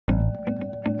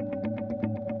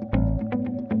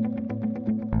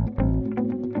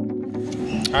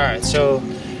Alright, so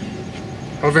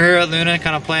over here at Luna,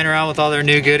 kind of playing around with all their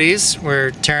new goodies.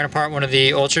 We're tearing apart one of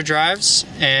the Ultra drives,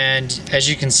 and as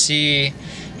you can see,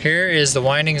 here is the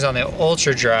windings on the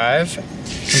Ultra drive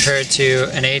compared to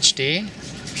an HD.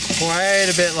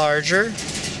 Quite a bit larger.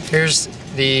 Here's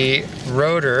the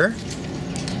rotor.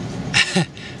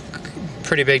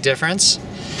 Pretty big difference.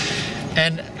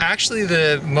 And actually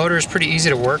the motor is pretty easy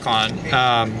to work on.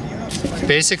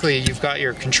 Basically you've got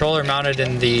your controller mounted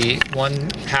in the one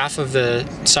half of the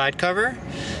side cover.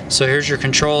 So here's your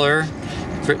controller,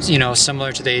 you know,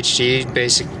 similar to the HD,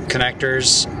 basic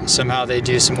connectors. Somehow they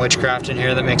do some witchcraft in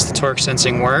here that makes the torque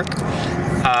sensing work.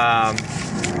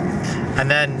 And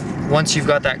then once you've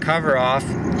got that cover off,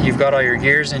 you've got all your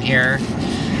gears in here.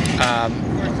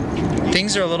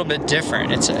 Things are a little bit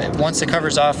different. It's once the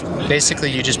cover's off,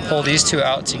 basically you just pull these two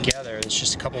out together. It's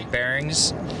just a couple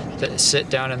bearings that sit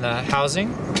down in the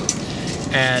housing,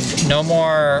 and no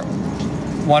more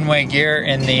one-way gear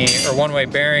in the, or one-way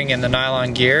bearing in the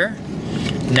nylon gear.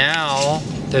 Now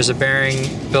there's a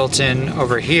bearing built in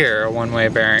over here, a one-way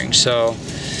bearing. So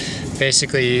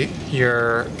basically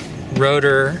your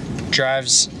rotor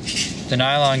drives the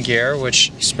nylon gear,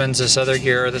 which spins this other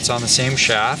gear that's on the same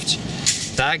shaft.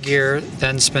 That gear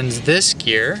then spins this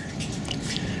gear,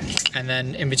 and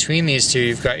then in between these two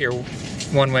you've got your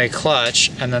one-way clutch,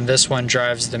 and then this one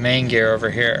drives the main gear over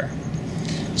here.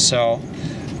 So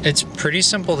it's pretty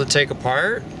simple to take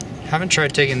apart. Haven't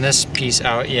tried taking this piece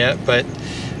out yet, but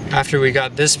after we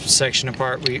got this section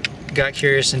apart, we got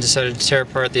curious and decided to tear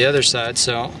apart the other side.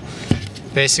 So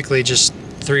basically just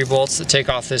 3 bolts that take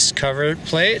off this cover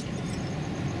plate,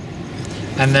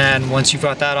 and then once you've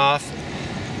got that off,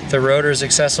 the rotor is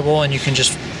accessible and you can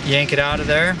just yank it out of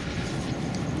there.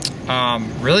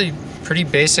 Really pretty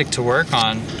basic to work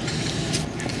on.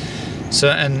 So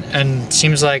and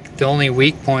seems like the only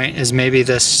weak point is maybe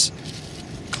this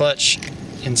clutch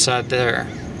inside there.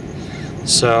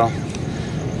 So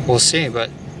we'll see, but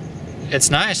it's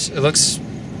nice. It looks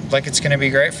like it's going to be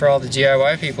great for all the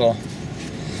DIY people.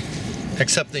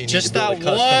 Except that you need just to build that a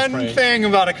custom one frame. Thing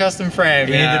about a custom frame.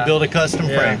 You need to build a custom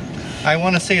Yeah. frame. I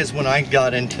want to say is when I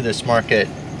got into this market,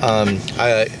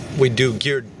 we do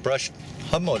geared brush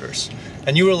hub motors,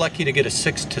 and you were lucky to get a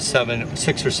 6 or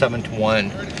 7 to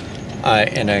 1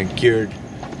 in a geared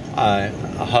a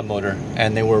hub motor,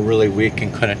 and they were really weak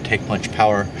and couldn't take much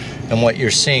power. And what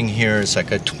you're seeing here is like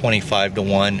a 25 to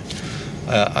 1,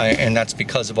 and that's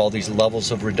because of all these levels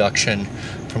of reduction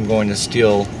from going to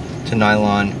steel to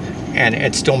nylon. And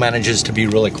it still manages to be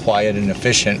really quiet and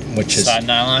efficient, which is... That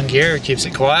nylon gear keeps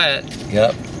it quiet.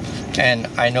 Yep. And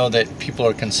I know that people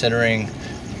are considering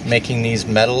making these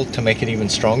metal to make it even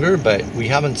stronger, but we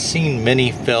haven't seen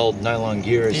many failed nylon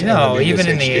gears. No, even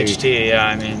in the HD, yeah,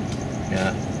 I mean...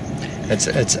 Yeah.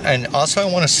 And also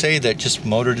I want to say that just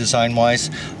motor design wise,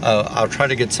 I'll try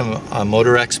to get some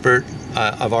motor expert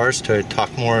of ours to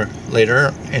talk more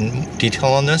later in detail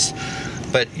on this.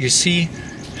 But you see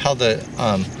how the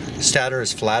stator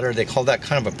is flatter. They call that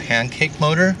kind of a pancake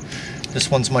motor.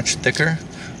 This one's much thicker.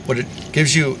 What it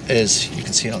gives you is, you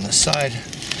can see it on this side,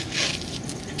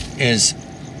 is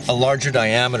a larger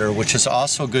diameter, which is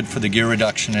also good for the gear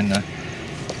reduction in the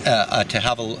to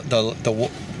have the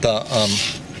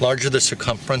larger the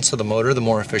circumference of the motor, the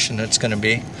more efficient it's going to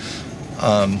be.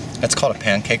 It's called a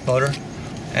pancake motor,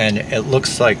 and it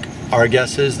looks like, our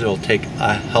guess is that it'll take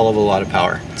a hell of a lot of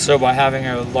power. So by having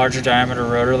a larger diameter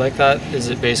rotor like that, is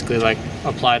it basically like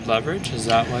applied leverage? Is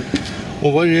that what?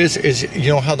 Well, what it is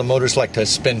you know how the motors like to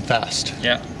spin fast?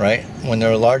 Yeah. Right? When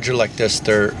they're larger like this,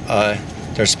 they're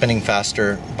spinning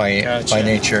faster by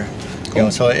nature. Cool. You know,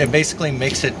 so it basically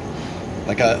makes it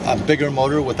like a bigger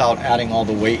motor without adding all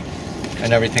the weight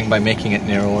and everything by making it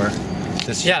narrower.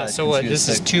 Yeah, so what, this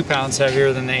is 2 pounds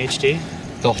heavier than the HD?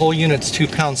 The whole unit's 2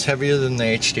 pounds heavier than the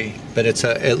HD, but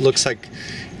it looks like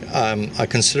a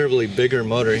considerably bigger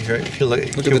motor. Here, if you look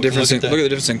at the difference. Look at the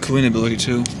difference in cooling ability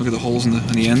too. Look at the holes in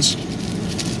the ends.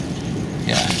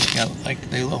 Yeah, like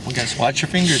they look. Guys, watch your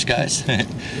fingers, guys.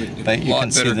 But you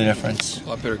can see the difference. A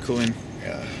lot better cooling.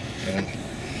 Yeah. And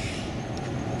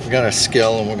we got a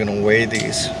scale and we're gonna weigh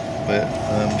these, but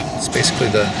it's basically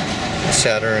the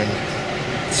stator and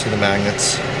see the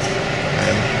magnets.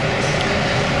 And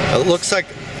it looks like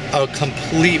a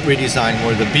complete redesign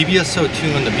where the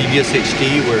BBSO2 and the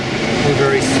BBSHD were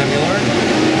very similar.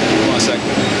 Hold on a second.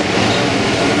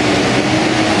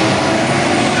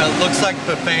 It looks like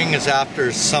Bafang is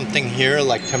after something here,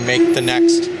 like to make the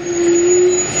next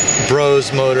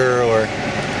Bros motor or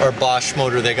Bosch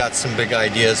motor. They got some big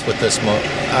ideas with this motor.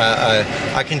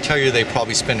 I can tell you they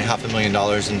probably spent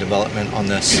 $500,000 in development on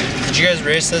this. Did you guys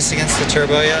race this against the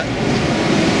turbo yet?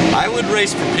 I would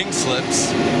race for pink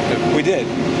slips. We did.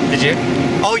 Did you?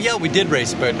 Oh yeah, we did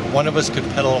race, but one of us could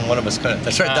pedal and one of us couldn't.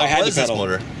 That's right. I That had to was this pedal.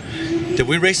 motor. Did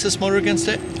we race this motor against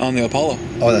it? On the Apollo.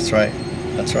 Oh, that's right.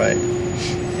 That's right.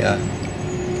 Yeah.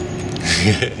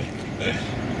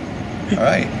 All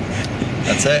right.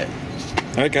 That's it.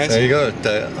 All right, guys. There you go.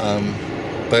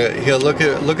 But here, look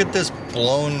at this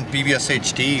blown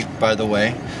BBSHD, by the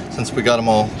way, since we got them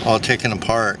all taken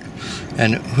apart.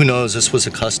 And who knows, this was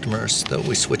a customer's that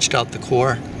we switched out the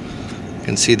core. You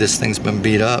can see this thing's been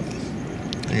beat up.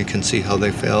 And you can see how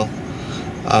they fail.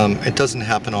 It doesn't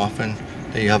happen often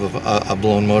that you have a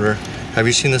blown motor. Have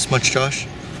you seen this much, Josh?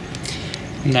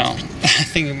 No. I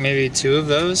think maybe 2 of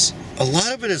those. A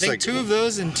lot of it is I think like 2 of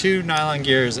those and 2 nylon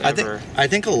gears ever. I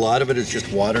think a lot of it is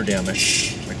just water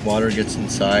damage. Like water gets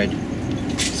inside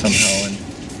somehow. And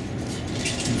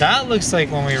That looks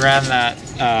like when we ran that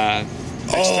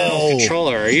external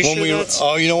controller. Are you sure that's...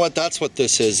 Oh, you know what? That's what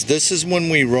this is. This is when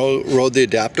we rode the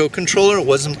Adapto controller. It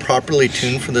wasn't properly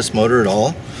tuned for this motor at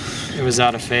all. It was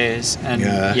out of phase, and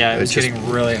Yeah, it was getting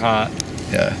really hot.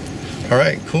 Yeah. All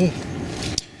right, cool.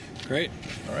 Great.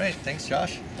 All right, thanks,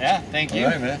 Josh. Yeah, thank you.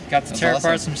 All right, man. Got to That's tear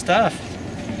apart awesome. some stuff.